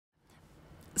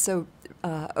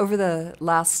Over the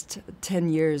last 10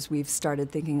 years, we've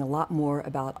started thinking a lot more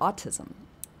about autism.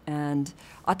 And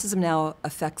autism now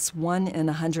affects 1 in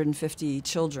 150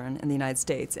 children in the United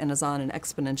States and is on an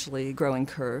exponentially growing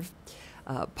curve.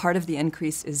 Part of the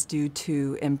increase is due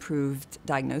to improved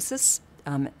diagnosis,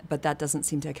 but that doesn't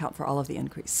seem to account for all of the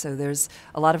increase. So there's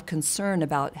a lot of concern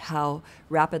about how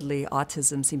rapidly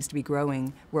autism seems to be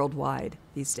growing worldwide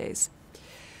these days.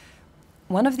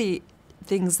 One of the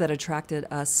things that attracted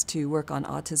us to work on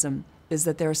autism is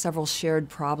that there are several shared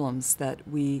problems that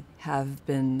we have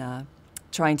been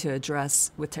trying to address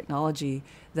with technology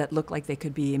that look like they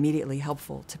could be immediately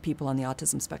helpful to people on the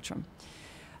autism spectrum.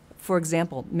 For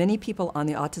example, many people on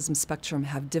the autism spectrum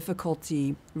have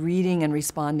difficulty reading and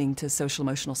responding to social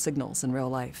emotional signals in real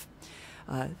life.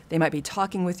 They might be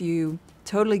talking with you,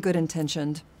 totally good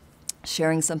intentioned,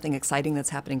 sharing something exciting that's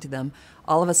happening to them.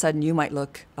 All of a sudden you might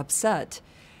look upset.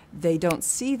 They don't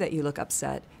see that you look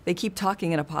upset. They keep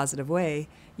talking in a positive way.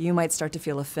 You might start to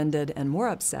feel offended and more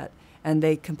upset, and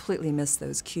they completely miss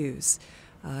those cues.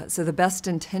 So the best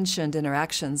intentioned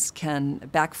interactions can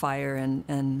backfire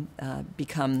and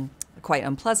become quite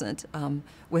unpleasant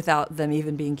without them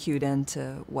even being cued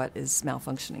into what is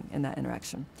malfunctioning in that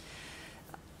interaction.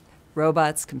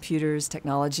 Robots, computers,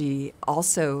 technology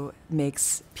also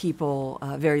makes people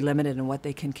very limited in what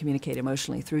they can communicate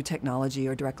emotionally through technology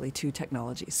or directly to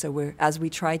technology. So as we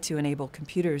try to enable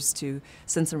computers to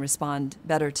sense and respond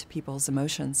better to people's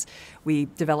emotions, we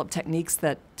develop techniques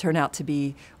that turn out to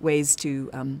be ways to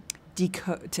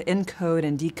encode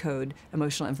and decode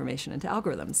emotional information into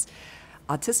algorithms.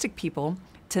 Autistic people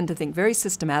tend to think very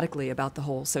systematically about the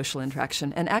whole social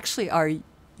interaction and actually are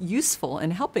useful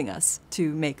in helping us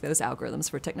to make those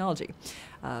algorithms for technology.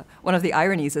 One of the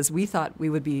ironies is we thought we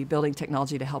would be building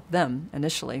technology to help them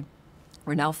initially.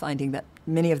 We're now finding that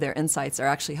many of their insights are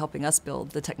actually helping us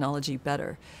build the technology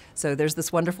better. So there's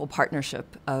this wonderful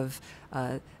partnership of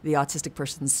the autistic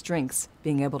person's strengths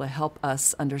being able to help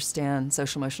us understand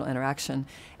social emotional interaction,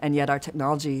 and yet our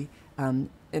technology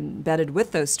embedded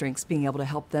with those strengths being able to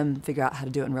help them figure out how to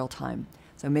do it in real time.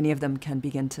 So many of them can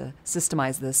begin to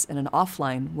systemize this in an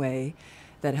offline way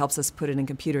that helps us put it in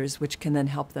computers, which can then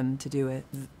help them to do it,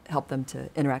 help them to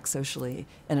interact socially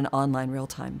in an online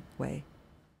real-time way.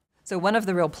 So one of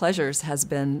the real pleasures has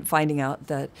been finding out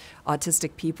that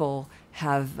autistic people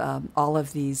have all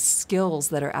of these skills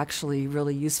that are actually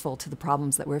really useful to the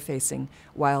problems that we're facing,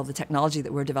 while the technology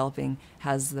that we're developing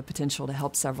has the potential to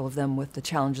help several of them with the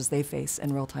challenges they face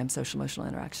in real-time social emotional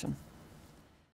interaction.